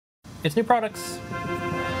it's new products.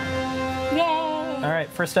 Yay! All right,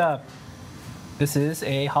 first up, this is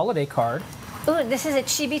a holiday card. Ooh, this is a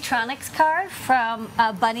Chibitronics card from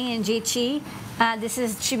Bunny and Ji-Chi. This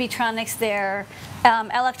is Chibitronics, their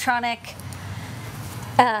electronic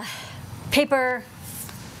paper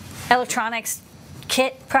electronics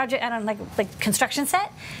kit project, I don't know, like construction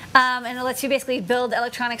set, and it lets you basically build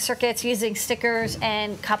electronic circuits using stickers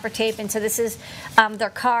and copper tape. And so this is their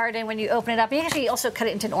card, and when you open it up, you actually also cut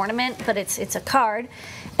it into an ornament, but it's a card.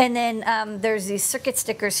 And then there's these circuit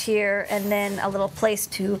stickers here, and then a little place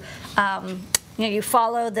to, you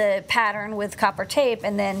follow the pattern with copper tape,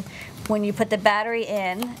 and then when you put the battery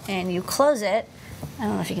in and you close it, I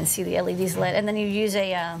don't know if you can see the LEDs lit, and then you use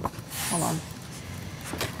a, hold on,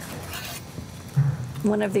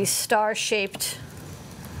 one of these star-shaped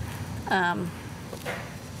kind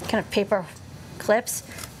of paper clips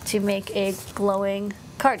to make a glowing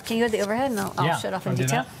card. Can you go to the overhead and I'll show it off in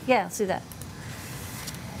detail? Yeah, let's do that.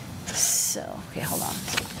 So, okay, hold on.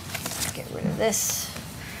 Let's get rid of this.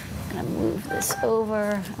 I'm gonna move this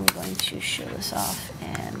over. I'm going to show this off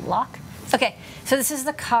and lock. Okay, so this is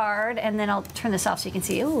the card, and then I'll turn this off so you can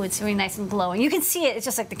see. Ooh, it's really nice and glowing. You can see it, it's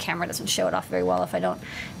just like the camera doesn't show it off very well if I don't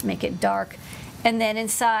make it dark. And then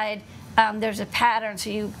inside, there's a pattern, so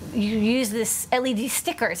you use this LED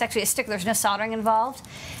sticker. It's actually a sticker, there's no soldering involved.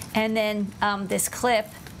 And then this clip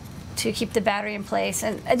to keep the battery in place.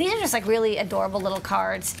 And these are just like really adorable little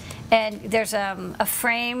cards. And there's a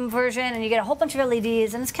frame version, and you get a whole bunch of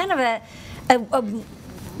LEDs, and it's kind of a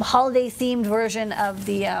holiday-themed version of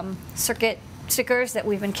the circuit stickers that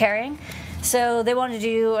we've been carrying. So they wanted to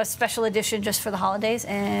do a special edition just for the holidays,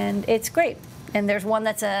 and it's great. And there's one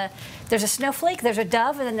that's there's a snowflake, there's a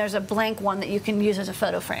dove, and then there's a blank one that you can use as a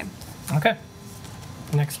photo frame. Okay.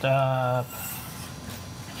 Next up.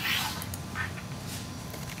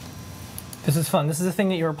 This is fun. This is the thing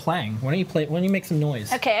that you were playing. Why don't you play? Why don't you make some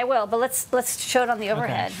noise? Okay, I will. But let's show it on the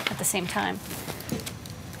overhead at the same time.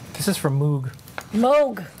 This is from Moog.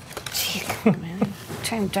 Moog. Gee, man, you're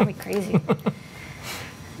trying to drive me crazy.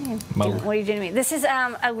 Moog. What are you doing to me? This is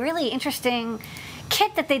a really interesting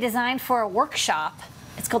kit that they designed for a workshop.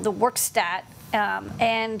 It's called the Werkstatt,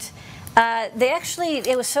 and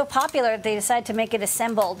it was so popular they decided to make it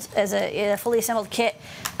assembled as a fully assembled kit.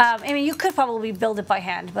 I mean, you could probably build it by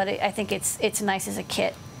hand, but I think it's nice as a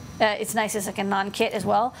kit. It's nice as like a non-kit as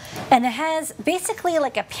well, and it has basically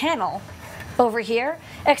like a panel over here,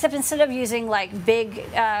 except instead of using like big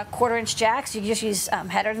 1/4-inch jacks, you just use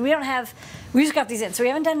headers. We just got these in, so we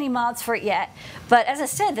haven't done any mods for it yet. But as a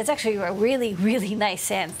synth, it's actually a really, really nice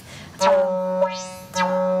synth.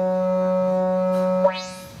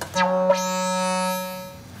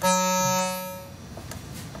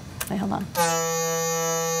 Wait, hold on.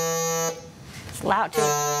 It's loud too.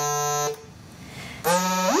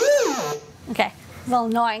 Okay, it's a little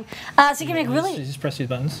annoying. So you can make really. Just press these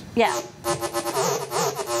buttons. Yeah.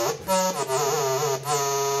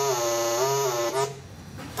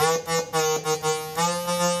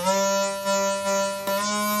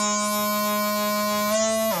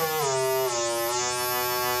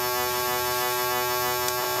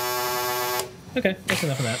 Okay, that's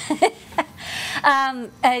enough of that.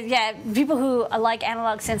 Yeah, people who like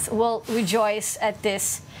analog synths will rejoice at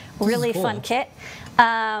this really cool. fun kit.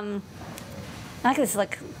 I think this is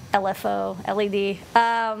like LFO, LED.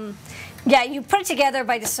 Yeah, you put it together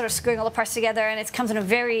by just sort of screwing all the parts together, and it comes in a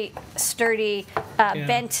very sturdy,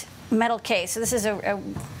 bent metal case. So this is a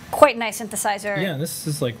quite nice synthesizer. Yeah, this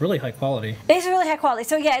is like really high quality. It's really high quality.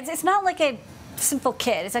 So yeah, it's not like a simple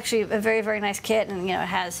kit. It's actually a very, very nice kit, and it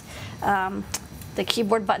has the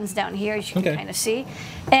keyboard buttons down here, as you can kind of see.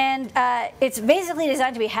 And it's basically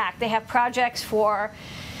designed to be hacked. They have projects for,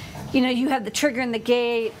 you have the trigger and the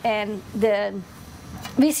gate and the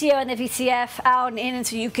VCO and the VCF out and in, and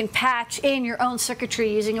so you can patch in your own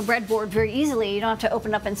circuitry using a breadboard very easily. You don't have to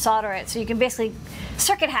open up and solder it. So you can basically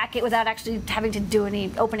circuit hack it without actually having to do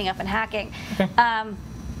any opening up and hacking. Okay.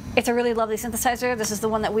 It's a really lovely synthesizer. This is the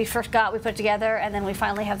one that we first got, we put it together, and then we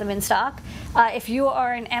finally have them in stock. If you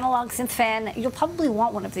are an analog synth fan, you'll probably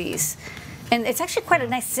want one of these. And it's actually quite a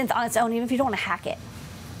nice synth on its own, even if you don't want to hack it.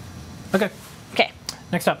 Okay. Okay.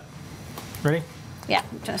 Next up. Ready? Yeah,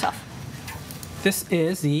 turn this off. This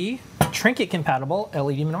is the Trinket-compatible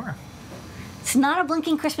LED Menorah. It's not a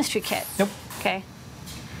blinking Christmas tree kit. Nope. Okay.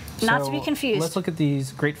 Not to be confused. Let's look at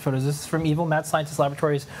these great photos. This is from Evil Mad Scientist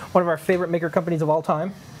Laboratories, one of our favorite maker companies of all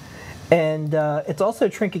time. And it's also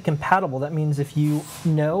Trinket compatible. That means if you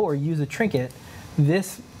know or use a Trinket,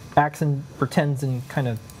 this acts and pretends and kind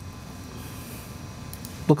of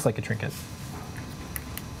looks like a Trinket.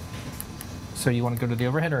 So you want to go to the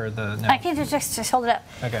overhead or the? No? I can just hold it up.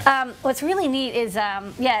 Okay. What's really neat is,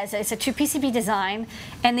 it's a 2 PCB design,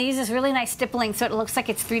 and they use this really nice stippling, so it looks like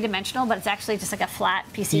it's 3-dimensional, but it's actually just like a flat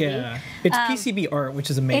PCB. Yeah, it's PCB art,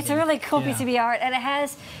 which is amazing. It's a really cool PCB art, and it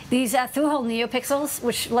has these through-hole NeoPixels,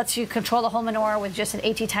 which lets you control the whole Menorah with just an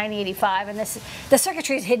AT-Tiny 85, and the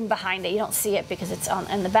circuitry is hidden behind it. You don't see it because it's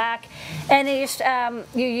in the back, and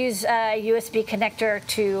you use a USB connector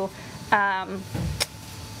to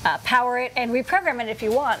power it and reprogram it if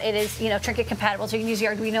you want. It is, Trinket compatible, so you can use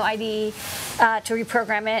your Arduino IDE to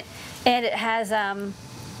reprogram it. And it has,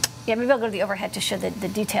 maybe I'll go to the overhead to show the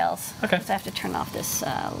details. Okay. So I have to turn off this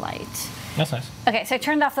light. That's nice. Okay, so I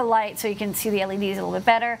turned off the light so you can see the LEDs a little bit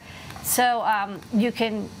better. So you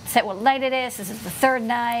can set what night it is. This is the 3rd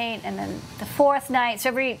night, and then the 4th night. So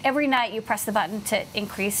every night you press the button to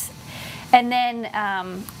increase. And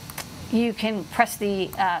then you can press the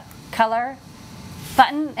color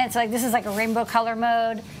button, and so this is like a rainbow color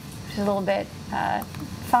mode, which is a little bit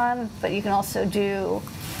fun, but you can also do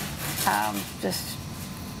just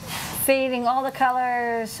fading all the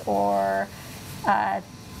colors, or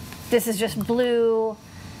this is just blue,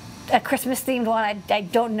 a Christmas themed one. I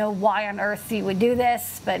don't know why on earth you would do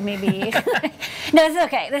this, but maybe. No, it's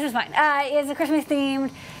okay, this is fine. It's a Christmas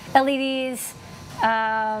themed, LEDs,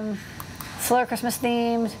 slower Christmas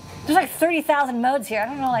themed. There's like 30,000 modes here. I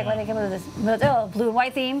don't know why they come with this mode. Oh, blue and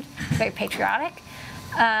white themed, very patriotic.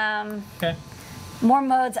 Okay. More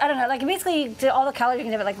modes. I don't know. Like basically, all the colors you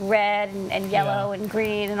can have it like red and yellow and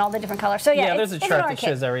green and all the different colors. So there's a chart that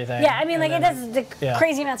shows everything. Yeah, I mean, it does the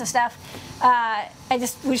crazy amounts of stuff. We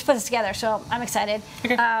just put this together, so I'm excited.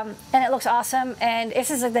 Okay. And it looks awesome. And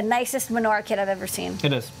this is like the nicest Menorah kit I've ever seen.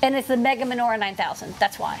 It is. And it's the Mega Menorah 9000.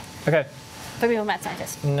 That's why. Okay. For people mad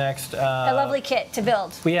scientists. Next. A lovely kit to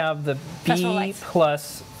build. We have the B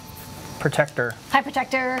plus protector. Pie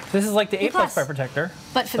protector. This is like the A plus pie protector.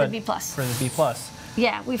 But for the B plus. For the B plus.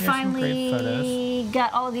 Yeah, we finally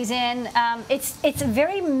got all of these in. It's a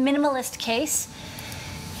very minimalist case.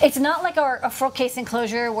 It's not like a full case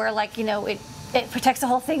enclosure where it protects the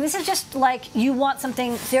whole thing. This is just like you want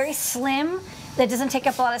something very slim that doesn't take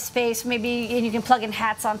up a lot of space. Maybe, and you can plug in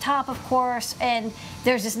hats on top, of course. And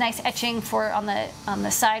there's this nice etching on the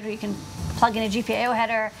side where you can plug in a GPIO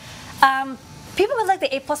header. People would like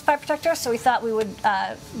the A plus pie protector, so we thought we would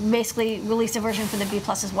basically release a version for the B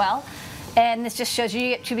plus as well. And this just shows you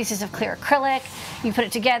get 2 pieces of clear acrylic. You put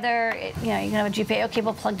it together. You can have a GPIO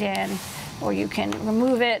cable plugged in, or you can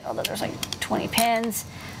remove it. Although there's like 20 pins.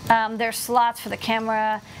 There's slots for the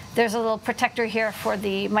camera. There's a little protector here for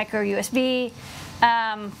the micro USB.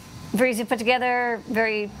 Very easy to put together,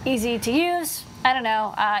 very easy to use. I don't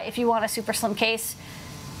know, if you want a super slim case,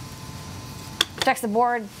 protects the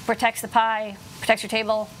board, protects the pie, protects your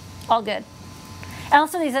table, all good. And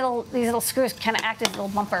also these little screws kind of act as little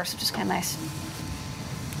bumpers, which is kind of nice.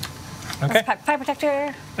 Okay. Pie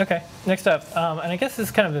protector. Okay. Next up, and I guess this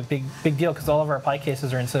is kind of a big deal because all of our pie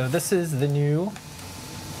cases are in. So this is the new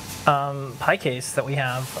pie case that we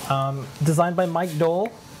have, designed by Mike Dole,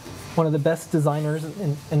 one of the best designers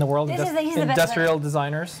in the world, industrial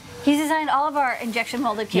designers. He's designed all of our injection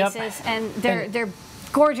molded cases, and they're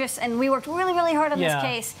gorgeous. And we worked really, really hard on this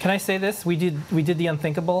case. Can I say this? We did the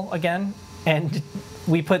unthinkable again, and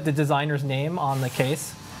we put the designer's name on the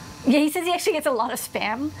case. Yeah, he says he actually gets a lot of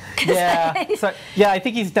spam. Yeah, I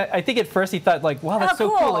think at first he thought like, wow, that's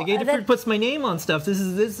so cool. Like Adafruit puts my name on stuff. This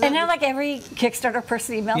is. And now like every Kickstarter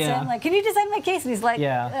person emails him like, can you design my case? And he's like,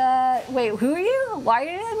 wait, who are you? Why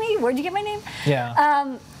are you doing me? Where'd you get my name?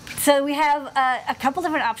 Yeah. So we have a couple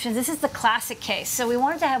different options. This is the classic case. So we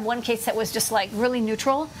wanted to have one case that was just like really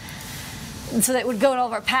neutral, so that would go in all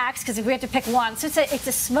of our packs, because if we had to pick one. So it's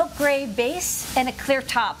a smoke gray base and a clear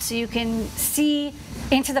top, so you can see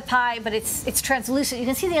into the pie, but it's translucent. You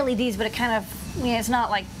can see the LEDs, but it kind of, it's not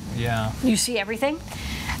like you see everything.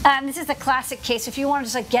 This is the classic case. If you want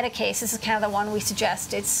to just like get a case, this is kind of the one we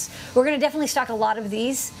suggest. We're going to definitely stock a lot of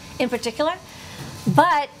these in particular,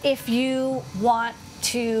 but if you want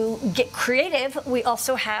to get creative, we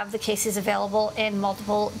also have the cases available in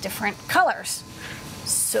multiple different colors.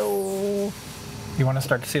 So you want to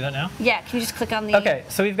start to see that now? Yeah, can you just click on the... Okay,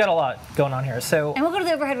 so we've got a lot going on here. So and we'll go to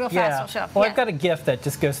the overhead real fast. We'll show up. Well, I've got a GIF that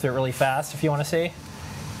just goes through it really fast if you want to see.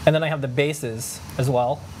 And then I have the bases as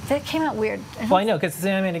well. That came out weird. Well, I know, because it's an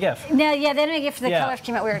animated GIF. No, the animated GIF for the colors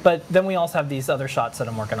came out weird. But then we also have these other shots that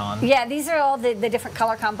I'm working on. Yeah, these are all the different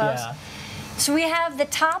color combos. Yeah. So we have the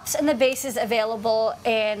tops and the bases available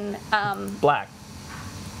in... black.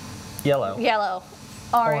 Yellow.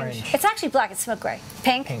 Orange. It's actually black. It's smoke gray.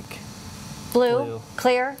 Pink. Blue.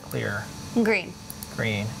 Clear. Clear. And green.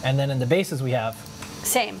 And then in the bases we have...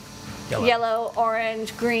 Same. yellow,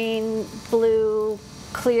 orange, green, blue,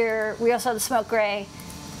 clear. We also have the smoke gray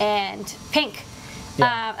and pink.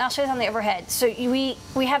 Yeah. I'll show you on the overhead. So we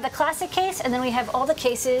have the classic case, and then we have all the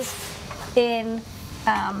cases in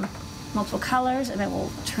multiple colors, and then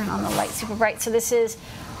we'll turn on the light super bright. So this is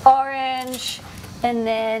orange, and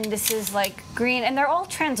then this is like green, and they're all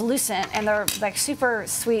translucent, and they're like super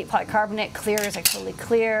sweet polycarbonate. Clear is like totally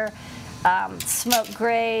clear. Smoke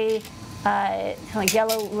gray, kind of like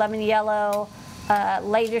yellow, lemon yellow,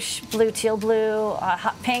 lightish blue, teal blue,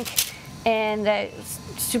 hot pink, and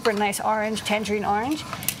super nice orange, tangerine orange.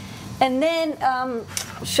 And then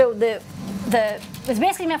so it's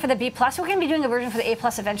basically meant for the B+. We're going to be doing a version for the A+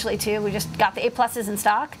 eventually too. We just got the A+s in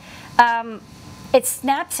stock. It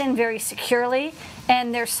snaps in very securely,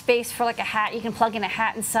 and there's space for like a hat. You can plug in a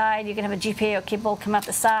hat inside. You can have a GPIO cable come out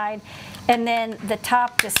the side, and then the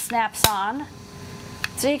top just snaps on.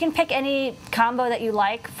 So you can pick any combo that you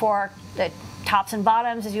like for the tops and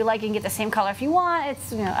bottoms as you like. You can get the same color if you want.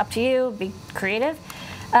 It's up to you. Be creative.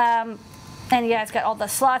 And yeah, it's got all the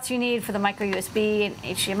slots you need for the micro USB and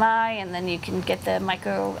HDMI, and then you can get the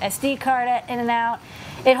micro SD card in and out.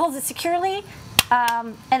 It holds it securely,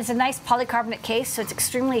 and it's a nice polycarbonate case, so it's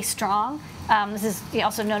extremely strong. This is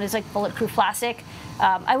also known as like bulletproof plastic.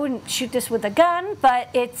 I wouldn't shoot this with a gun, but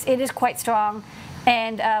it is quite strong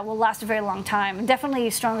and will last a very long time. Definitely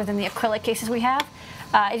stronger than the acrylic cases we have.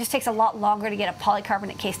 It just takes a lot longer to get a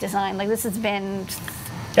polycarbonate case design. Like this has been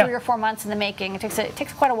 3 or 4 months in the making. It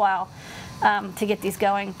takes quite a while to get these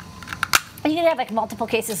going. And you can have like multiple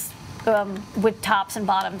cases with tops and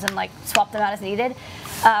bottoms and like swap them out as needed.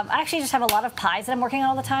 I actually just have a lot of pies that I'm working on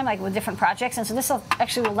all the time, like with different projects, and so this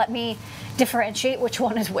actually will let me differentiate which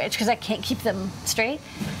one is which because I can't keep them straight.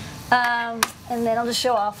 And then I'll just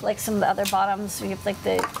show off like some of the other bottoms. We have like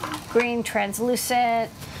the green translucent,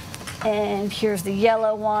 and here's the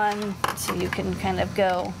yellow one, so you can kind of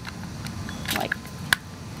go like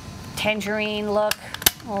tangerine look,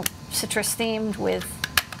 or citrus themed with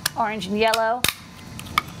orange and yellow.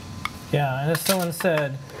 Yeah, and as someone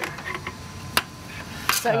said.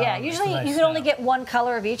 So yeah, usually you can only get one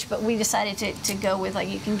color of each, but we decided to go with like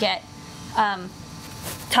you can get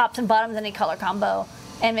tops and bottoms any color combo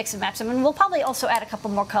and mix and match them. And we'll probably also add a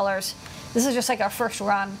couple more colors. This is just like our first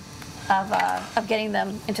run of getting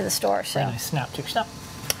them into the store. So Very nice snap, tick, snap.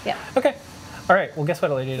 Yeah. Okay. All right. Well, guess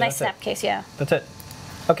what, lady? Nice snap case, yeah. That's it.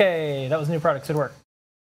 Okay, that was new products. Good work.